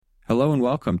Hello and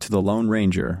welcome to The Lone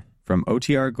Ranger from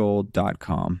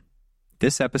OTRGold.com.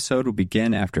 This episode will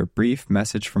begin after a brief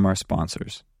message from our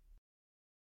sponsors.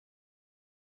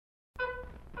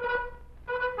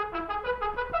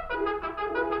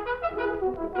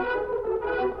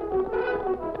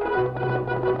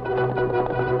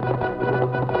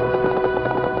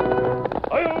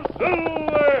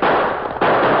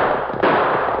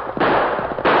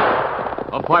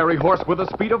 A fiery horse with the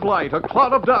speed of light, a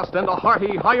cloud of dust, and a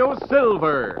hearty hi-yo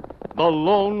silver. The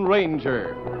Lone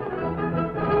Ranger.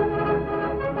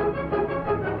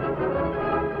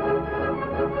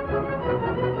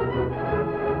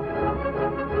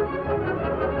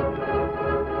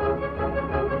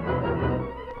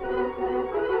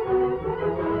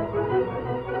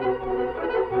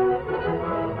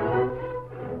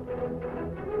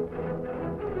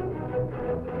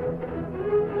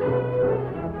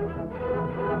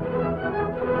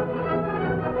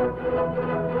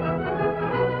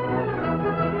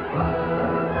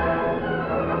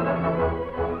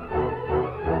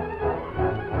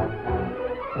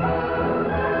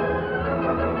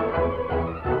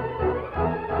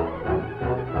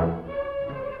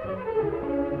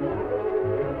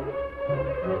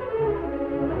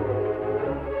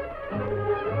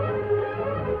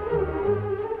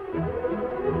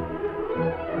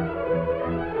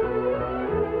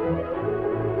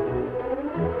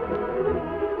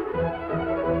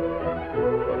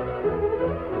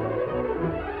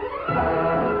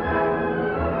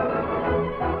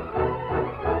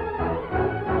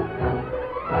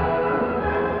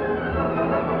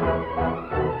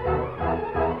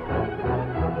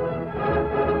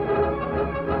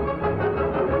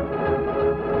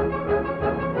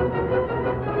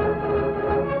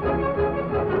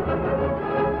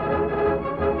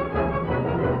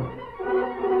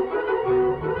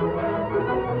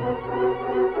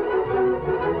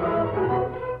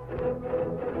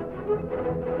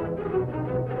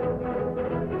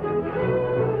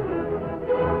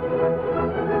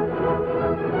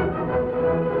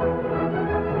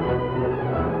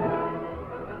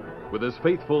 With his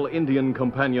faithful Indian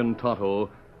companion Tonto,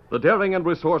 the daring and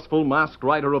resourceful masked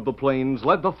rider of the plains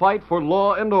led the fight for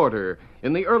law and order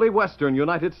in the early western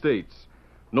United States.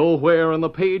 Nowhere in the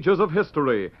pages of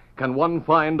history can one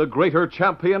find a greater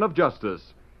champion of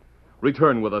justice.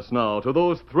 Return with us now to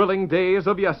those thrilling days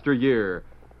of yesteryear.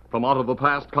 From out of the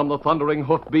past come the thundering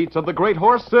hoofbeats of the great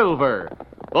horse Silver.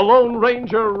 The Lone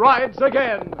Ranger rides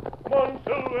again. Come on,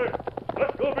 Silver.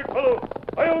 Let's go, big fellow.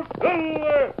 Hi-yo,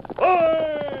 Silver!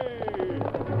 Hi!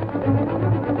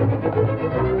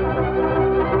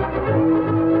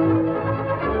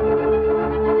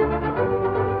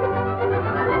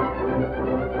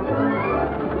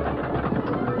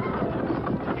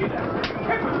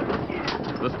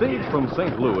 The stage from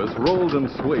St. Louis rolled and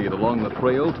swayed along the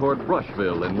trail toward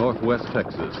Brushville in northwest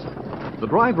Texas. The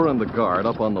driver and the guard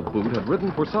up on the boot had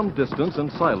ridden for some distance in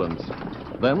silence.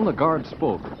 Then the guard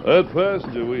spoke. That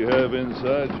passenger we have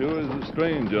inside sure is a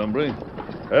strange hombre.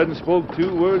 Hadn't spoke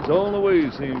 2 words all the way,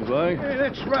 seems like.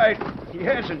 That's right. He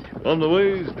hasn't. On the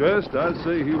way he's dressed, I'd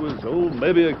say he was,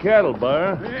 maybe a cattle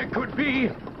buyer. Could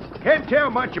be. Can't tell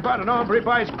much about an hombre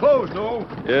by his clothes, though.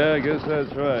 Yeah, I guess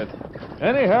that's right.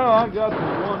 Anyhow, I got to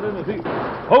wondering if he...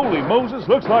 Holy Moses,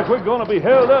 looks like we're going to be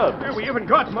held up. We haven't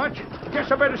got much.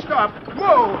 Guess I better stop.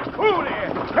 Whoa! Hold there!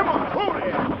 Come on, hold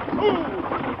there! Who?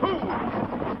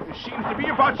 There seems to be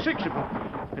about 6 of them.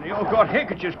 And they all got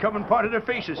handkerchiefs covering part of their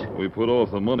faces. We put off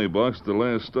the money box at the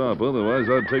last stop. Otherwise,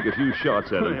 I'd take a few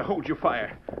shots at them. Hold your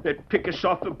fire. They'd pick us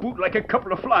off the boot like a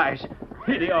couple of flies.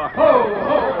 Here they are.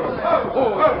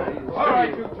 All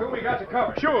right, you two, we got the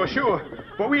cover. Sure.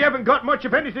 But we haven't got much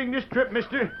of anything this trip,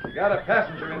 mister. We got a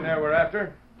passenger in there we're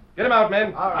after. Get him out,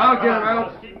 men. I'll get him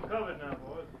out. Let's keep him covered now,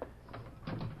 boys.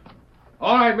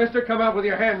 All right, mister, come out with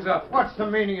your hands up. What's the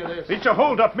meaning of this? It's a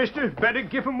hold-up, mister. Better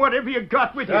give him whatever you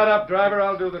got with you. Shut up, driver.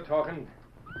 I'll do the talking.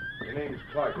 Your name's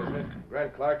Clark, isn't it?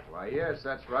 Grant Clark? Why, yes,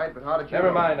 that's right, but how did you Never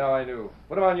know? mind how I knew.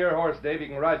 Put him on your horse, Dave. You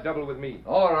can ride double with me.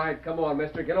 All right, come on,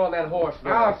 mister. Get on that horse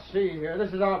now. I'll see here.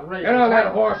 This is outrageous. Get on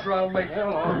that horse or I'll make...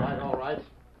 Well, all right.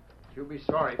 You'll be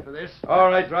sorry for this. All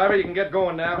right, driver, you can get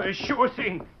going now. Sure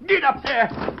thing. Get up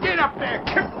there.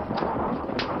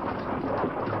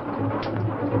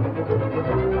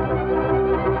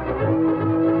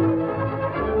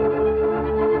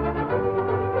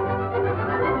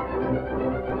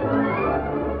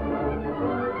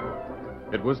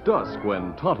 It was dusk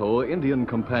when Tonto, Indian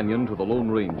companion to the Lone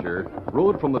Ranger,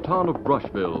 rode from the town of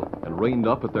Brushville and reined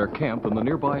up at their camp in the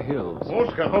nearby hills.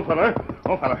 Oscar, fella.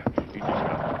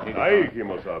 Aye,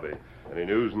 Kimosabe. Any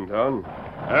news in town?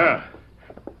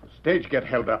 Stage get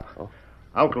held up. Oh.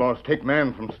 Outlaws take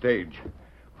man from stage.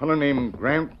 Fellow named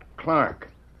Grant Clark.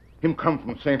 Him come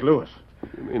from St. Louis.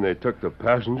 You mean they took the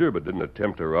passenger but didn't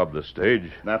attempt to rob the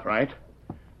stage? That right.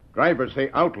 Drivers say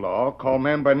outlaw, call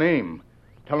man by name.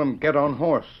 Tell him get on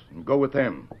horse and go with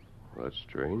them. That's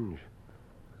strange.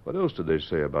 What else did they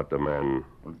say about the man?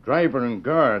 Well, driver and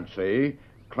guard say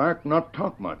Clark not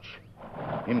talk much.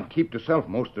 Him keep to self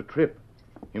most the trip.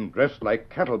 Him dressed like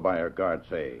cattle buyer, guard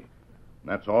say.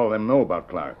 That's all them know about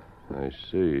Clark. I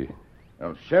see.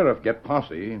 Now, sheriff get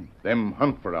posse, them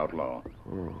hunt for outlaw.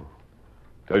 Oh.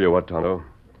 Tell you what, Tonto.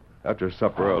 After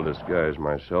supper, I'll disguise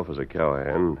myself as a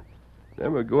cowhand.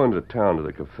 Then we'll go into town to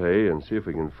the cafe and see if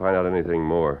we can find out anything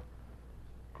more.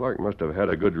 Clark must have had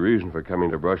a good reason for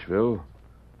coming to Brushville.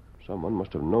 Someone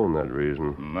must have known that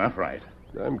reason. That's right.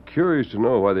 I'm curious to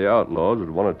know why the outlaws would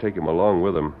want to take him along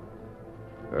with them.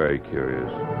 Very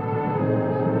curious.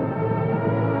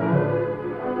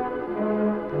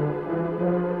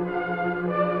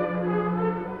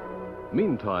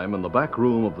 Meantime, in the back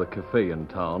room of the cafe in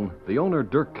town, the owner,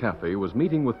 Dirk Caffey, was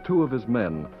meeting with two of his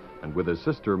men and with his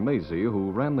sister, Maisie,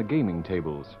 who ran the gaming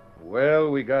tables.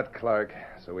 Well, we got Clark,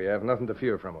 so we have nothing to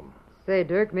fear from him. Say,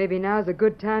 Dirk, maybe now's a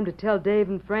good time to tell Dave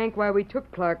and Frank why we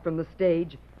took Clark from the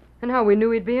stage and how we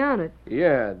knew he'd be on it.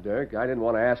 Yeah, Dirk, I didn't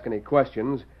want to ask any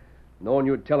questions, knowing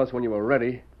you'd tell us when you were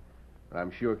ready.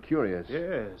 I'm sure curious.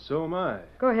 Yeah, so am I.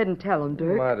 Go ahead and tell him,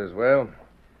 Dirk. Might as well.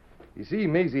 You see,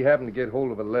 Maisie happened to get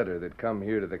hold of a letter that come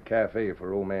here to the cafe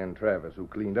for old man Travis, who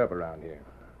cleaned up around here.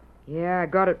 Yeah, I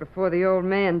got it before the old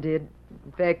man did.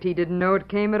 In fact, he didn't know it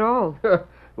came at all.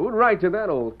 Who'd write to that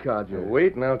old codger?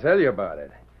 Wait, and I'll tell you about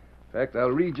it. In fact,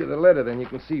 I'll read you the letter, then you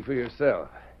can see for yourself.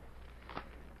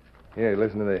 Here,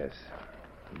 listen to this.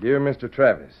 Dear Mr.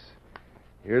 Travis,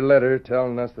 your letter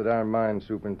telling us that our mine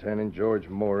superintendent, George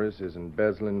Morris, is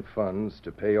embezzling funds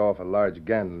to pay off a large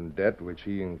gambling debt which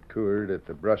he incurred at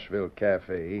the Brushville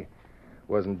Cafe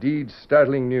was indeed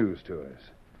startling news to us.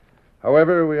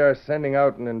 However, we are sending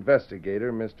out an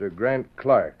investigator, Mr. Grant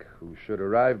Clark, who should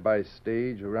arrive by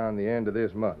stage around the end of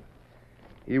this month.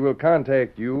 He will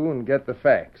contact you and get the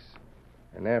facts.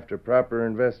 And after proper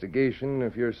investigation,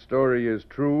 if your story is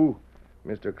true,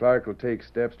 Mr. Clark will take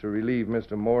steps to relieve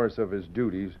Mr. Morris of his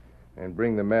duties and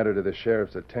bring the matter to the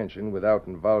sheriff's attention without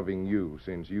involving you,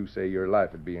 since you say your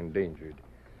life would be endangered.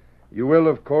 You will,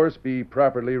 of course, be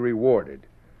properly rewarded.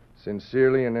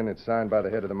 Sincerely, and then it's signed by the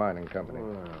head of the mining company.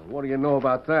 What do you know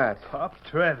about that? Pop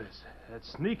Travis, that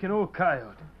sneaking old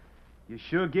coyote. You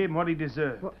sure gave him what he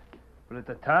deserved. What? But at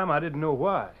the time, I didn't know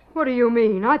why. What do you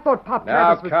mean? I thought Pop Now,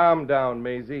 Travis was... calm down,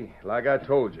 Maisie. Like I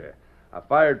told you. I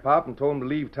fired Pop and told him to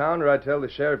leave town, or I'd tell the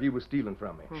sheriff you was stealing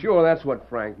from me. Sure, that's what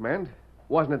Frank meant.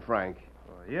 Wasn't it, Frank?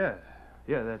 Oh, yeah.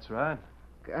 Yeah, that's right.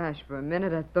 Gosh, for a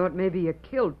minute I thought maybe you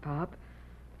killed Pop.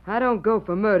 I don't go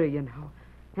for murder, you know.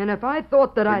 And if I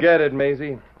thought that Forget it,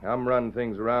 Maisie. I'm running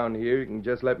things around here. You can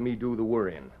just let me do the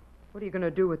worrying. What are you going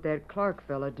to do with that Clark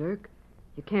fella, Dirk?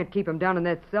 You can't keep him down in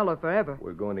that cellar forever.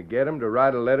 We're going to get him to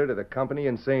write a letter to the company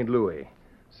in St. Louis,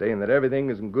 saying that everything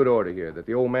is in good order here, that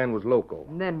the old man was local.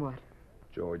 And then what?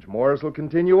 George Morris will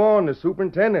continue on as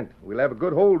superintendent. We'll have a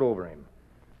good hold over him.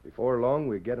 Before long,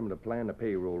 we'll get him to plan a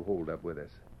payroll holdup with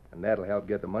us, and that'll help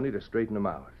get the money to straighten him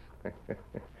out.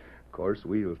 Of course,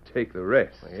 we'll take the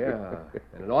rest. Yeah,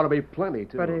 and it ought to be plenty,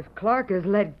 too. But if Clark is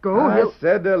let go, I he'll...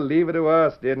 said to leave it to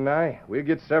us, didn't I? We'll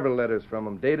get several letters from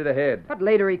him, dated ahead. But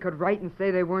later he could write and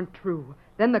say they weren't true.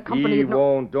 Then the company... He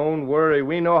won't. Don't worry.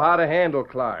 We know how to handle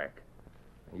Clark.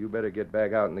 You better get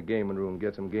back out in the gaming room and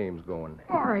get some games going.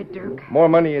 All right, Dirk. The more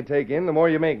money you take in, the more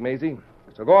you make, Maisie.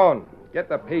 So go on. Get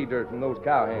the pay dirt from those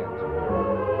cowhands.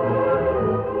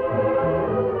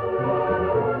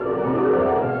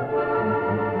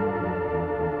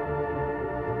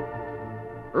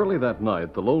 Early that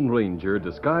night, the Lone Ranger,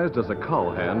 disguised as a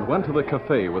cowhand, went to the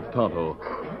cafe with Tonto.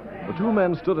 The two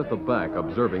men stood at the back,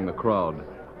 observing the crowd.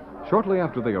 Shortly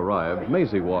after they arrived,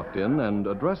 Maisie walked in and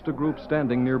addressed a group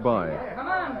standing nearby. Come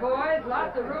on, boys.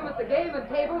 Lots of room at the gaming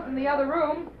tables in the other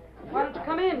room. Why don't you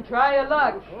come in? Try your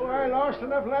luck. Oh, I lost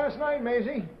enough last night,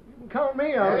 Maisie. You can count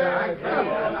me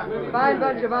out. Fine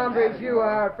bunch of hombres you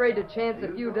are, afraid to chance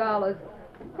a few dollars.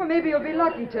 Well, maybe you'll be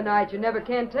lucky tonight. You never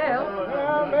can tell.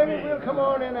 Well, maybe we'll come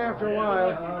on in after a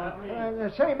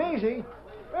while. Say, Maisie,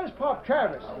 where's Pop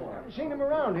Travis? Haven't seen him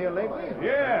around here lately.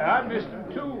 Yeah, I missed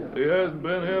him, too. He hasn't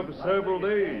been here for several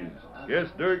days.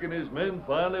 Guess Dirk and his men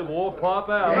finally wore Pop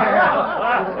out.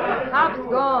 Pop's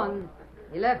gone.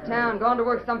 He left town, gone to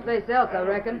work someplace else, I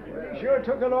reckon. He sure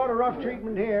took a lot of rough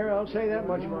treatment here. I'll say that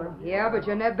much for him. Yeah, but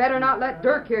you better not let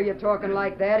Dirk hear you talking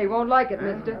like that. He won't like it,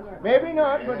 mister. Maybe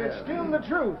not, but it's still the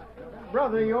truth. that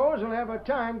brother of yours will have a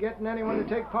time getting anyone to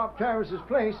take Pop Travis's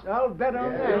place. I'll bet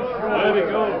on that. Let it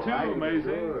go, too,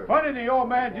 Maisie. Funny the old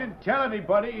man didn't tell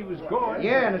anybody he was going.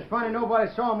 Yeah, and it's funny nobody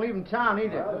saw him leaving town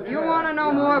either. If you want to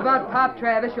know more about Pop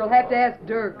Travis, you'll have to ask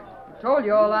Dirk. I told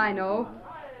you all I know.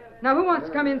 Now, who wants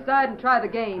to come inside and try the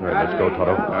game? All right, let's go,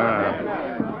 Toto.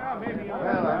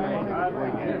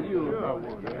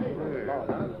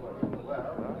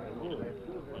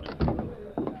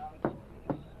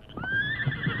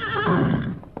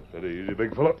 Steady, easy,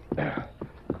 big fella.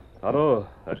 Otto,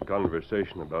 that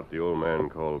conversation about the old man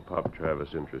called Pop Travis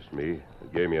interests me.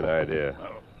 It gave me an idea.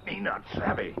 Me not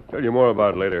savvy. Tell you more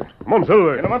about it later. Come on,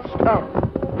 Silver. Get him up, Scout.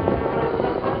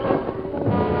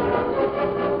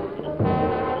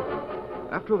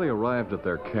 After they arrived at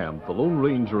their camp, the Lone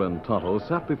Ranger and Tonto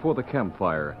sat before the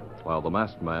campfire while the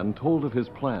masked man told of his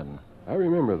plan. I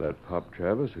remember that Pop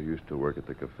Travis who used to work at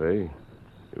the cafe.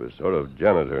 He was sort of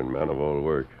janitor and man of all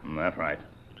work. That's right.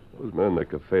 Those men in the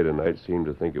cafe tonight seemed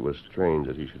to think it was strange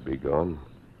that he should be gone.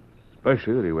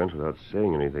 Especially that he went without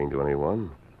saying anything to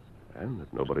anyone. And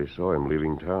that nobody saw him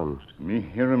leaving town. Me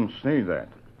hear him say that.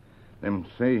 Them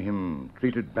say him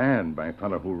treated bad by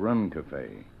fella who run cafe.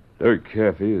 Dirk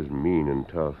Caffey is mean and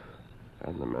tough.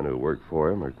 And the men who work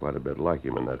for him are quite a bit like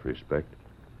him in that respect.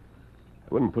 I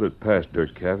wouldn't put it past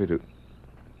Dirk Caffey to...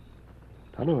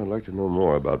 Tonto, I'd like to know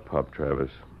more about Pop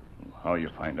Travis. How you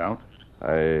find out?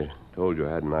 I told you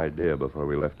I had an idea before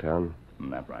we left town.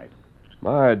 That right.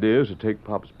 My idea is to take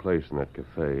Pop's place in that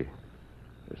cafe.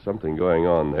 There's something going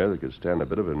on there that could stand a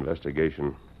bit of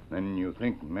investigation. Then you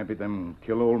think maybe them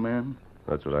kill old man?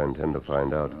 That's what I intend to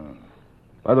find out.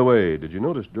 By the way, did you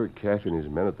notice Dirk Caffey and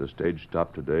his men at the stage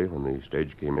stop today when the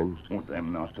stage came in? Oh,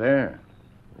 them not there.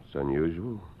 That's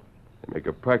unusual. They make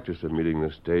a practice of meeting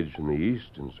the stage from the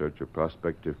east in search of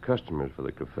prospective customers for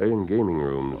the cafe and gaming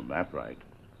rooms. Oh, that right.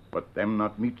 But them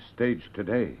not meet stage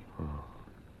today. Oh.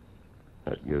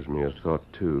 That gives me a thought,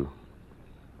 too.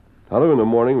 Tonto, in the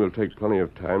morning, we'll take plenty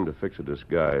of time to fix a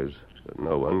disguise that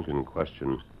no one can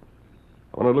question.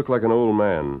 I want to look like an old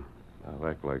man. I'll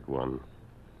act like one.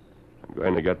 I'm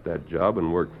going to get that job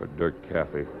and work for Dirk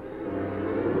Caffey.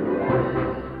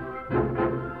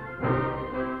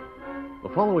 The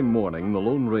following morning, the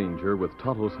Lone Ranger, with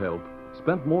Tonto's help,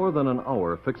 spent more than an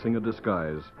hour fixing a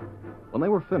disguise. When they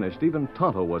were finished, even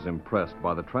Tonto was impressed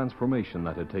by the transformation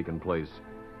that had taken place.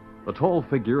 The tall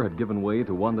figure had given way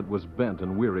to one that was bent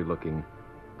and weary-looking.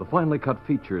 The finely cut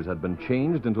features had been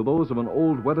changed into those of an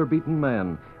old, weather-beaten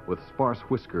man with sparse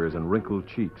whiskers and wrinkled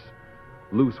cheeks.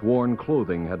 Loose, worn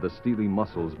clothing had the steely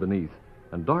muscles beneath,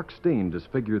 and dark stain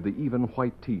disfigured the even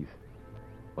white teeth.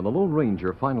 When the Lone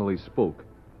Ranger finally spoke,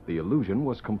 the illusion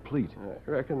was complete.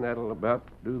 I reckon that'll about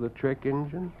do the trick,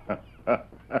 Injun.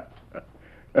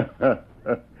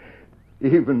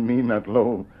 Even me not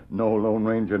no Lone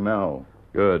Ranger now.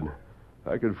 Good.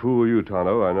 If I could fool you,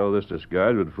 Tonto, I know this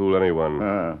disguise would fool anyone.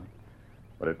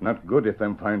 But it's not good if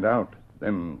them find out.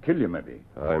 Them kill you, maybe.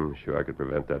 I'm sure I could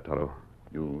prevent that, Tonto.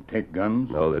 You take guns?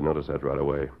 No, they'd notice that right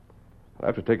away. I'll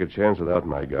have to take a chance without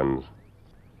my guns.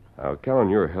 I'll count on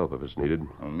your help if it's needed.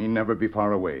 Me never be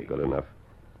far away. Good enough.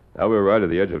 Now we'll ride to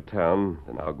the edge of town,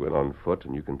 and I'll go in on foot,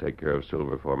 and you can take care of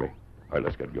Silver for me. All right,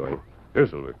 let's get going. Here,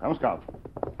 Silver. Come, Scout.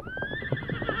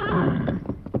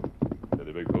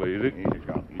 Steady, big fella, easy. Easy,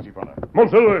 Scout. Easy, fella. Come on,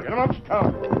 Silver. Get him up,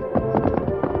 Scout.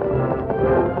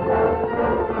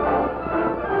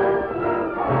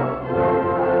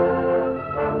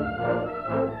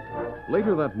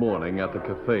 Later that morning at the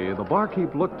cafe, the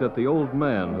barkeep looked at the old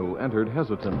man who entered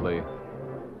hesitantly.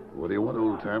 What do you want,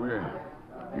 old-timer?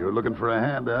 You're looking for a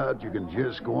handout. You can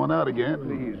just go on out again.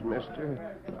 Please,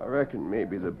 mister. I reckon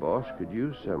maybe the boss could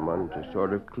use someone to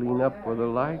sort of clean up or the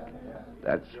like.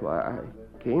 That's why I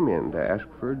came in to ask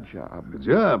for a job. A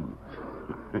job?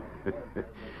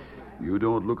 You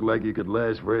don't look like you could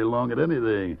last very long at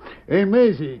anything. Hey,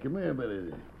 Maisie, come here a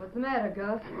minute. What's the matter,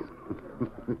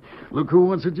 Gus? Look who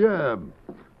wants a job.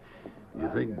 You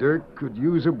think Dirk could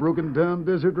use a broken-down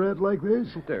desert rat like this?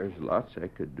 There's lots I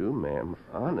could do, ma'am.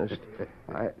 Honest.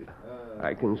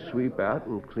 I can sweep out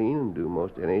and clean and do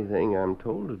most anything I'm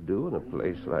told to do in a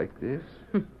place like this.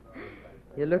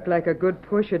 You look like a good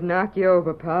push would knock you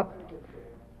over, Pop.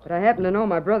 But I happen to know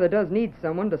my brother does need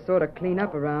someone to sort of clean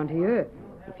up around here.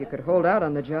 If you could hold out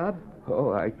on the job.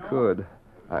 Oh, I could.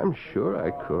 I'm sure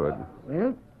I could.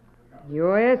 Well,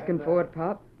 you're asking for it,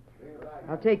 Pop.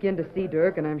 I'll take you in to see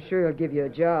Dirk, and I'm sure he'll give you a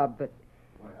job, but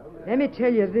let me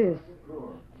tell you this.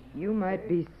 You might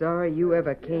be sorry you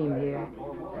ever came here.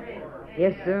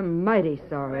 Yes, sir, mighty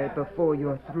sorry before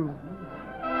you're through.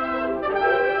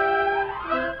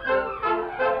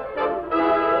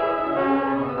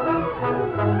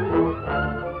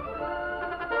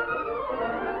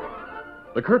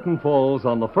 The curtain falls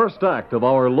on the first act of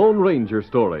our Lone Ranger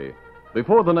story.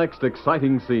 Before the next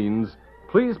exciting scenes,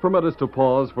 please permit us to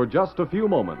pause for just a few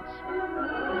moments.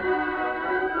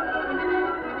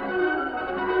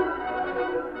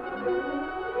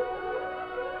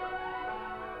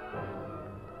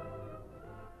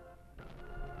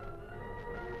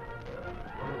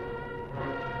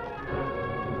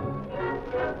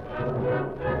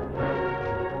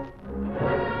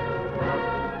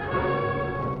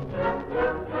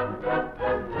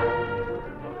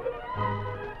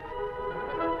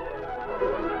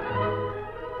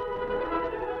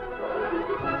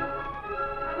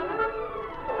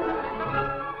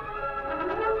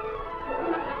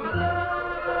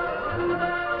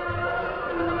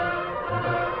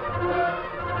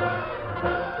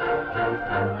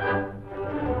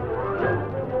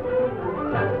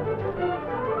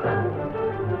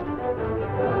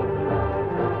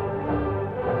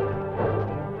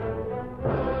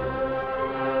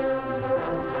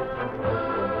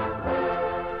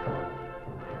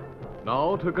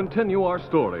 Now, to continue our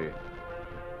story.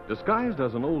 Disguised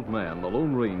as an old man, the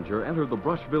Lone Ranger entered the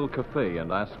Brushville Cafe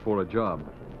and asked for a job.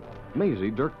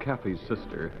 Maisie, Dirk Caffey's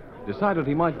sister, decided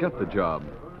he might get the job,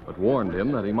 but warned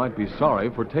him that he might be sorry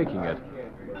for taking it.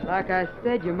 Like I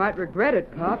said, you might regret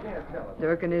it, Pop.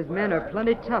 Dirk and his men are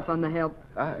plenty tough on the help.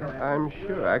 I'm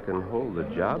sure I can hold the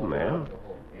job, ma'am.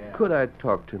 Could I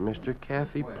talk to Mr.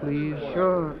 Caffey, please?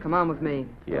 Sure. Come on with me.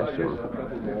 Yes, sir.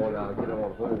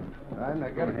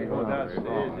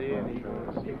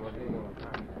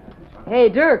 Hey,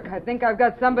 Dirk, I think I've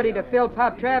got somebody to fill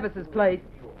Pop Travis's place.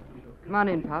 Come on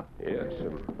in, Pop. Yes,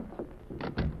 sir.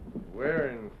 Where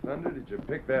in thunder did you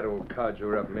pick that old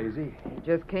codger up, Maisie? He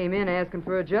just came in asking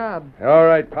for a job. All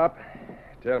right, Pop.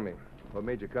 Tell me, what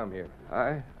made you come here?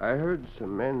 I heard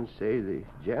some men say the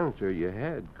janitor you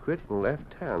had quit and left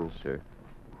town, sir.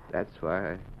 That's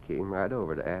why I came right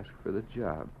over to ask for the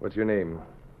job. What's your name?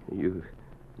 You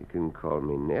can call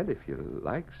me Ned if you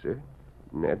like, sir.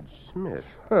 Ned Smith.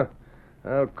 Huh.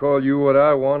 I'll call you what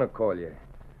I want to call you.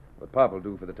 What Pop will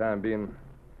do for the time being.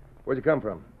 Where'd you come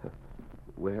from?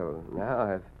 Well, now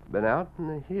I've been out in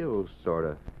the hills, sort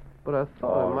of. But I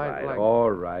thought I might like...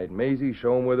 All right. Maisie,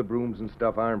 show 'em where the brooms and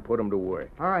stuff are and put 'em to work.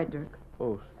 All right, Dirk.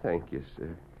 Oh, thank you, sir.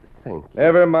 Thank you.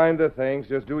 Never mind the thanks.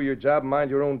 Just do your job and mind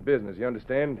your own business. You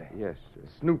understand? Yes, sir.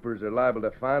 Snoopers are liable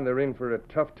to find they're in for a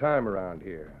tough time around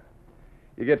here.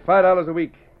 You get $5 a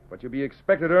week, but you'll be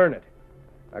expected to earn it.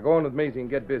 Now go on with Maisie and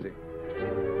get busy.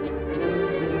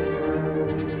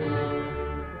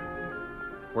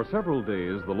 For several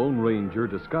days, the Lone Ranger,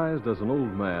 disguised as an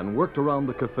old man, worked around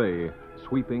the cafe,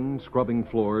 sweeping, scrubbing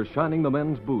floors, shining the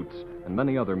men's boots, and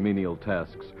many other menial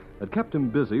tasks that kept him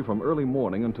busy from early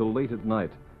morning until late at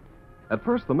night. At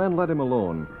first, the men let him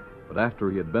alone, but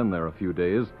after he had been there a few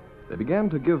days, they began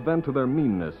to give vent to their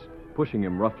meanness, pushing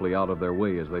him roughly out of their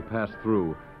way as they passed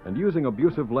through, and using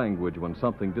abusive language when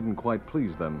something didn't quite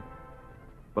please them.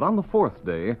 But on the fourth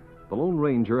day, the Lone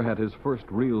Ranger had his first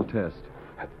real test.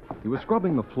 He was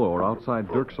scrubbing the floor outside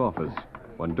Dirk's office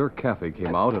when Dirk Caffey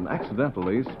came out and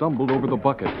accidentally stumbled over the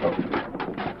bucket.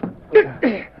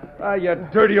 You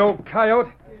dirty old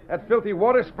coyote. That filthy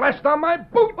water splashed on my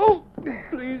boot. Oh,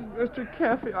 please, Mr.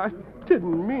 Caffey, I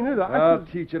didn't mean it. I'll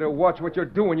teach you to watch what you're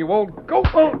doing, you old goat.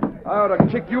 I ought to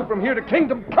kick you from here to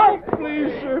Kingdom Come.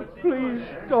 Please, sir, please,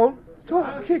 don't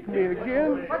kick me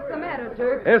again. What's the matter,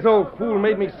 Dirk? This old fool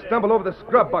made me stumble over the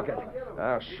scrub bucket.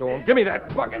 I'll show him. Give me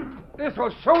that bucket. This will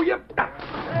show you.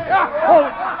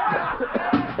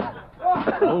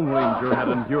 The Lone Ranger had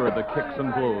endured the kicks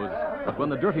and blows, but when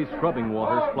the dirty scrubbing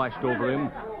water splashed over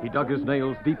him, he dug his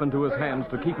nails deep into his hands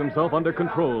to keep himself under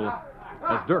control.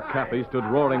 As Dirk Caffey stood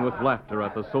roaring with laughter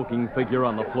at the soaking figure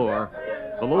on the floor,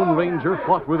 the Lone Ranger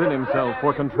fought within himself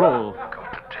for control.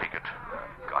 Got to take it.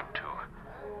 Got to.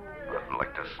 I'd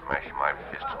like to smash my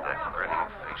fist in that grinning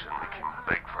face and make him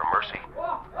beg for mercy.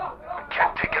 I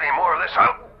can't take any more of this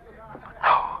out.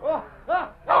 No.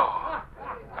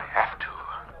 I have to.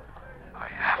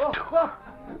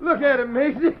 Look at him,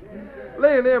 Maisie.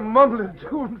 Laying there mumbling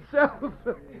to himself.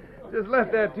 Just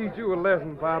let that teach you a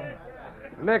lesson, Pop.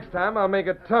 Next time, I'll make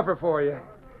it tougher for you.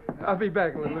 I'll be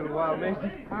back in a little while,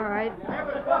 Maisie. All right.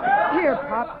 Here,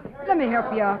 Pop. Let me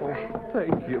help you out. Oh,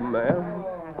 thank you, ma'am.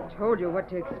 I told you what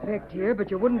to expect here, but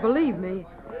you wouldn't believe me.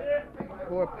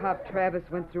 Poor Pop Travis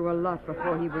went through a lot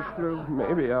before he was through.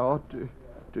 Maybe I ought to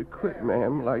quit,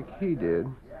 ma'am, like he did.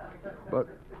 But,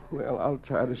 well, I'll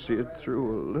try to see it through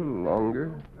a little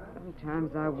longer.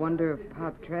 Sometimes I wonder if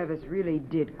Pop Travis really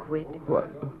did quit.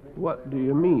 What do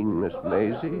you mean, Miss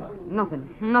Maisie?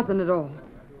 Nothing at all.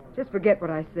 Just forget what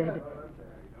I said.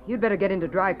 You'd better get into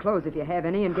dry clothes if you have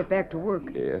any and get back to work.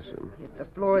 Yes, If the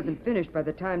floor isn't finished by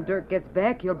the time Dirk gets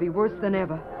back, you'll be worse than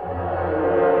ever.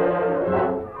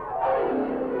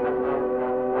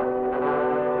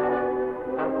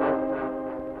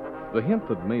 The hint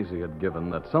that Maisie had given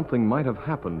that something might have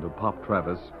happened to Pop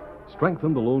Travis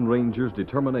strengthened the Lone Ranger's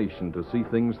determination to see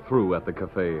things through at the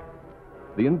cafe.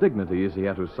 The indignities he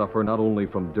had to suffer not only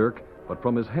from Dirk, but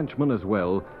from his henchmen as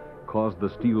well, caused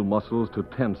the steel muscles to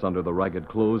tense under the ragged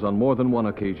clothes on more than one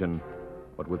occasion.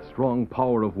 But with strong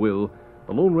power of will,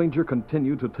 the Lone Ranger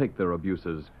continued to take their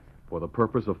abuses for the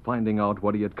purpose of finding out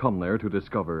what he had come there to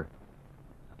discover.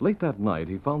 Late that night,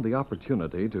 he found the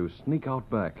opportunity to sneak out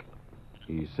back.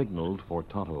 He signaled for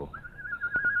Tonto.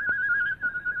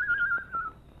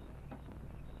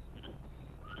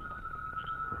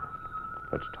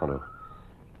 That's Tonto.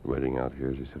 Waiting out here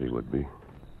as he said he would be.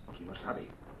 Kimasabi,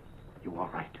 you all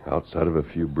right? Outside of a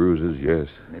few bruises, yes.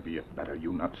 Maybe it's better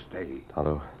you not stay.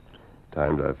 Tonto,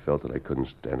 times I felt that I couldn't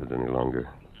stand it any longer.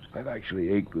 I've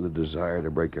actually ached with a desire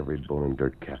to break every bone in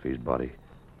Dirk Caffey's body.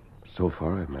 So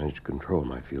far, I've managed to control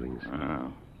my feelings.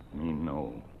 Me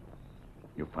no.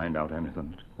 You find out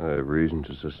anything? I have reason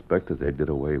to suspect that they did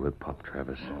away with Pop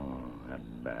Travis. Oh, that's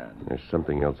bad. There's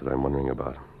something else that I'm wondering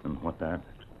about. And what that?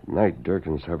 Tonight, Dirk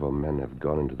and several men have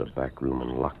gone into the back room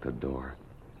and locked the door.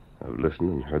 I've listened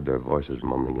and heard their voices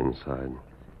mumbling inside.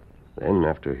 Then,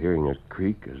 after hearing a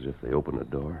creak as if they opened the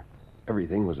door,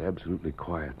 everything was absolutely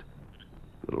quiet.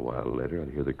 A little while later,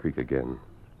 I'd hear the creak again.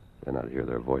 Then I'd hear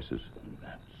their voices.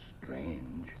 That's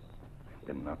strange.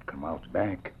 Did not come out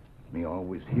back. Me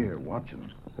always here watching.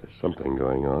 There's something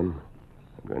going on.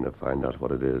 I'm going to find out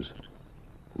what it is.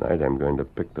 Tonight, I'm going to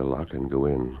pick the lock and go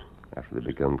in after they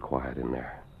become quiet in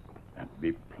there. That'd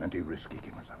be plenty risky,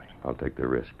 Kimasabi. I'll take the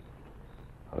risk.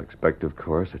 I'll expect, of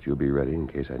course, that you'll be ready in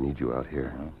case I need you out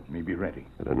here. Me be ready.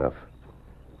 Good enough.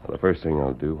 Well, the first thing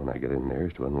I'll do when I get in there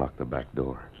is to unlock the back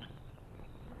door.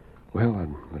 Well,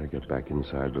 I'd better get back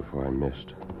inside before I'm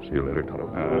missed. See you later,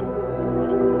 Tonto.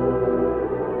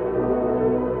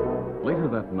 Later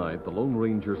that night, the Lone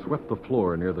Ranger swept the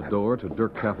floor near the door to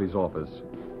Dirk Caffey's office.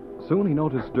 Soon he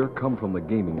noticed Dirk come from the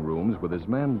gaming rooms with his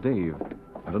man Dave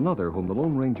and another whom the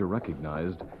Lone Ranger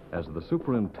recognized as the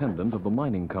superintendent of the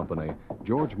mining company,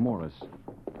 George Morris.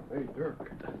 Hey,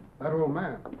 Dirk, that old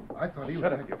man. I thought he was...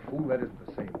 Shut up, you fool. That isn't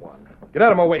the same one. Get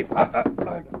out of my way, Pop.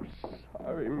 I'm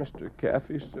sorry, Mr.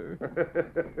 Caffey,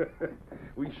 sir.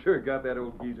 We sure got that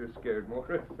old geezer scared,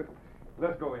 Morris.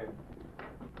 Let's go in.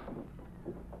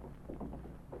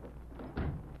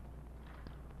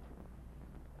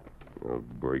 I'll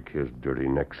break his dirty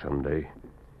neck someday.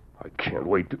 I can't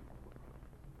wait to...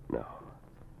 No,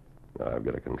 I've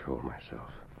got to control myself.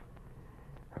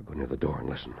 I'll go near the door and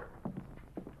listen.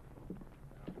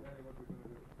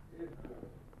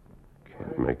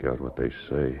 Can't make out what they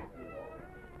say.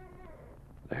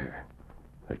 There.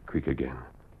 That creak again.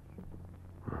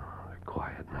 Oh, they're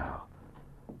quiet now.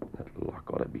 That lock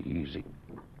ought to be easy.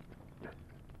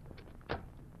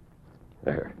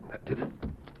 There. That did it.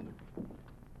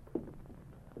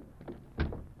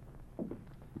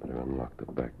 Better unlock the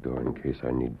back door in case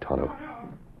I need Tonto.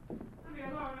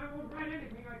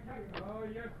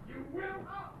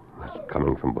 That's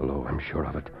coming from below, I'm sure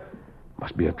of it.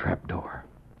 Must be a trap door.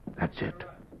 That's it.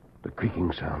 The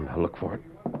creaking sound. I'll look for it.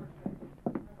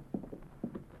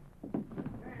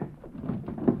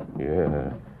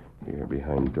 Yeah, here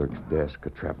behind Dirk's desk, a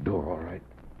trap door, all right.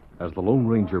 As the Lone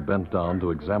Ranger bent down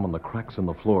to examine the cracks in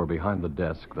the floor behind the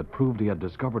desk that proved he had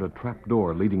discovered a trap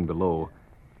door leading below,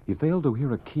 he failed to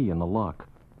hear a key in the lock,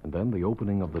 and then the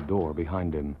opening of the door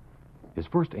behind him. His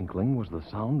first inkling was the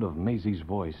sound of Maisie's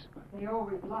voice. They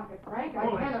always lock it, Frank.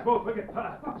 I spoke. Look at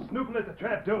Pop. Snooping at the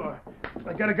trap door.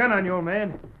 I got a gun on you, old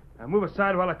man. Now move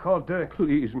aside while I call Dirk.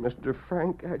 Please, Mr.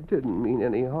 Frank, I didn't mean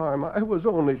any harm. I was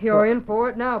only... You're in for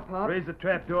it now, Pop. Raise the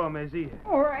trap door, Maisie.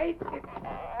 All right.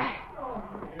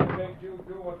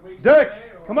 Dirk,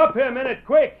 come up here a minute,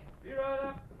 quick. Be right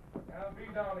up. I'll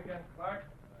be down again, Clark.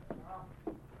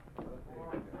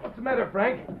 What's the matter,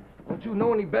 Frank? Don't you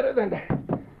know any better than...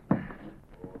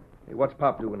 Hey, what's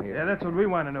Pop doing here? Yeah, that's what we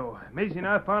want to know. Maisie and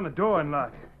I found the door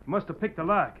unlocked. He must have picked the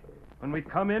lock. When we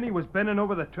come in, he was bending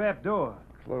over the trap door.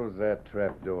 Close that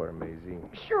trap door, Maisie.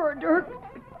 Sure, Dirk.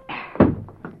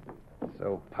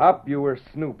 So, Pop, you were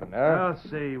snooping, huh? I'll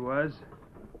say he was.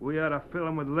 We ought to fill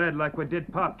him with lead like we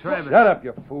did Pop Travis. Shut up,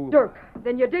 you fool. Dirk,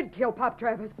 then you did kill Pop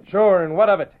Travis. Sure, and what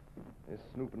of it? This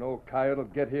snooping old coyote will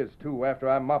get his, too, after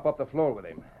I mop up the floor with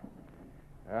him.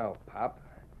 Now, Pop,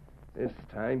 this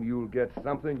time you'll get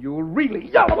something you'll really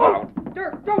yell about.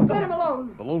 Dirk, don't let him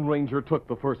alone. The Lone Ranger took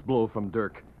the first blow from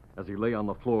Dirk, As he lay on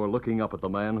the floor looking up at the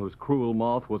man whose cruel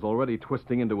mouth was already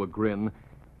twisting into a grin,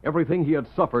 everything he had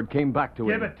suffered came back to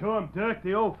him. Give it to him, Dirk,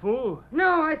 the old fool.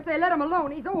 No, I say let him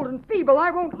alone. He's old and feeble. I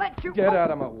won't let you... Get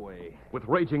out of my way. With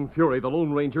raging fury, the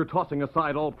Lone Ranger, tossing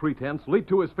aside all pretense, leaped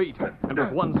to his feet and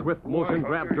with one swift motion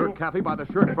grabbed Dirk Caffey by the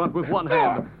shirt front with one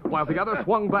hand, while the other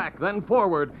swung back, then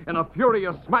forward in a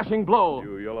furious, smashing blow.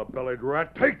 You yellow-bellied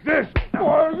rat, take this!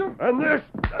 And this!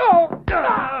 No!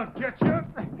 I'll get you.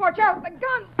 Watch out, the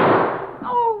gun!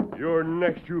 Oh! You're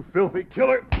next, you filthy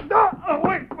killer! Wait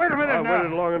a minute I've now.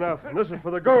 waited long enough. And this is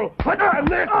for the girl. And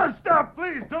this! Oh, stop,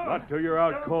 please, don't. Not till you're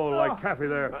out cold like Caffey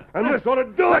there. And this ought to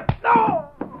do it! No!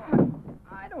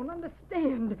 I don't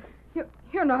understand.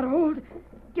 You're not old.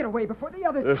 Get away before the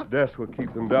others This come. desk will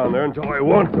keep them down there until I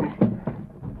want them.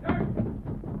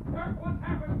 Dirk, what's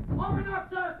happened? Open up,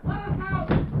 Dirk! Let us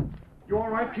out! You all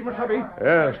right, Kemosabe?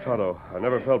 Yes, Tonto. I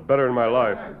never felt better in my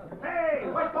life. Hey,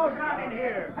 what's going on in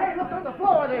here? Hey, look on the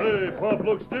floor there! Hey, Pop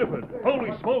looks different.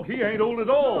 Holy smoke, he ain't old at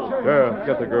all. Sheriff,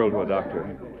 get the girl to a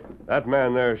doctor. That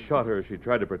man there shot her as she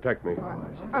tried to protect me.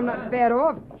 I'm not bad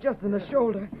off, just in the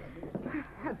shoulder.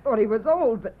 I thought he was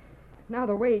old, but now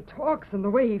the way he talks and the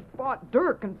way he fought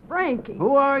Dirk and Frankie...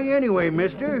 Who are you anyway,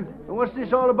 mister? What's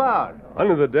this all about?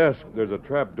 Under the desk, there's a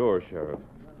trap door, Sheriff.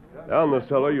 Down the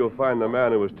cellar, you'll find the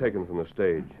man who was taken from the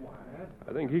stage.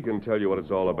 I think he can tell you what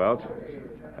it's all about.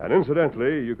 And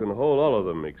incidentally, you can hold all of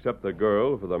them except the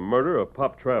girl for the murder of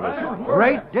Pop Travis.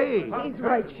 Great day. He's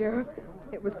right, Sheriff.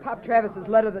 It was Pop Travis's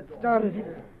letter that started it.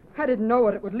 I didn't know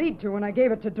what it would lead to when I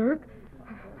gave it to Dirk.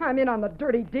 I'm in on the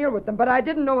dirty deal with them, but I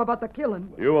didn't know about the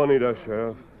killing. You won't need us,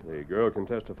 Sheriff. The girl can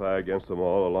testify against them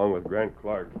all, along with Grant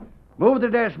Clark. Move the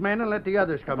desk, men, and let the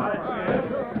others come up.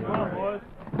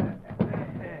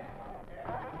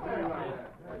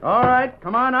 All right,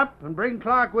 come on up and bring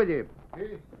Clark with you.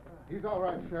 He's all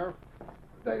right, Sheriff.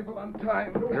 Stable on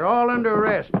time. You're all under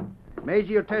arrest.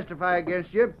 Maisie will testify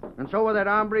against you, and so will that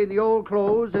hombre in the old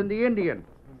clothes and the Indian.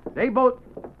 They both...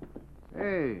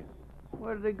 Hey,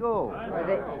 where did they go?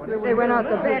 They went out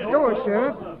the back door,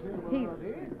 Sheriff.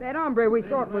 That hombre we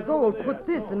thought was old put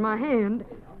this in my hand.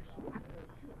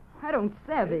 I don't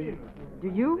savvy. Do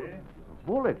you?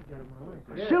 Bullet.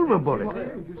 Silver bullet.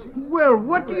 Well,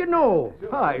 what do you know?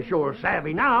 I sure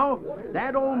savvy now.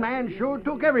 That old man sure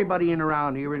took everybody in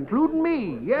around here, including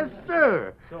me. Yes,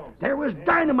 sir. There was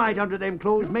dynamite under them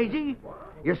clothes, Maisie.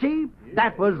 You see,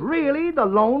 that was really the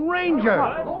Lone Ranger.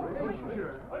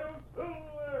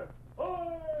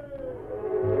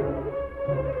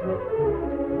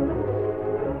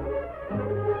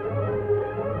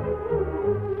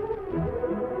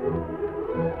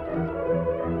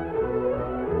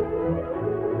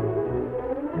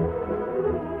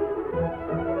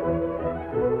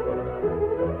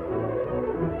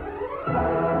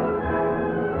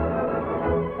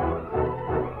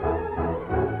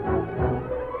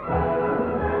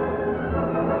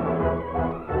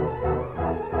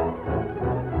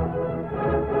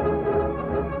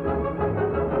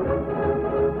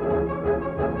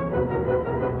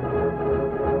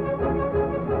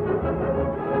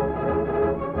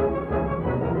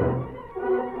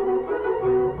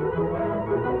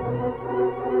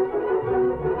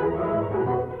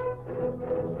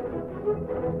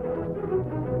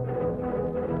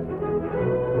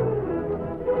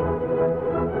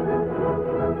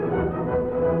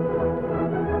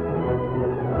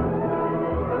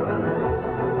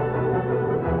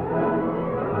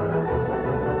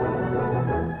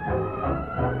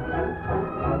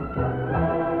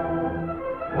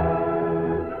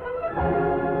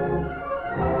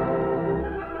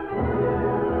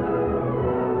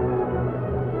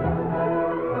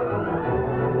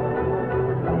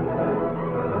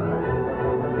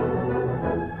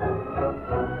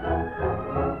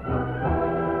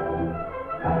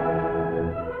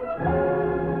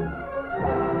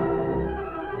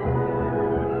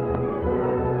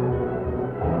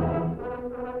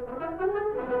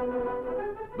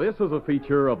 This is a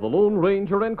feature of the Lone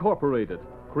Ranger Incorporated,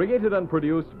 created and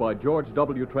produced by George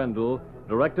W. Trendle,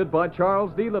 directed by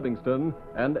Charles D. Livingston,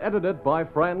 and edited by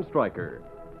Fran Stryker.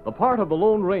 The part of the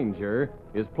Lone Ranger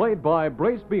is played by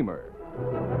Brace Beamer.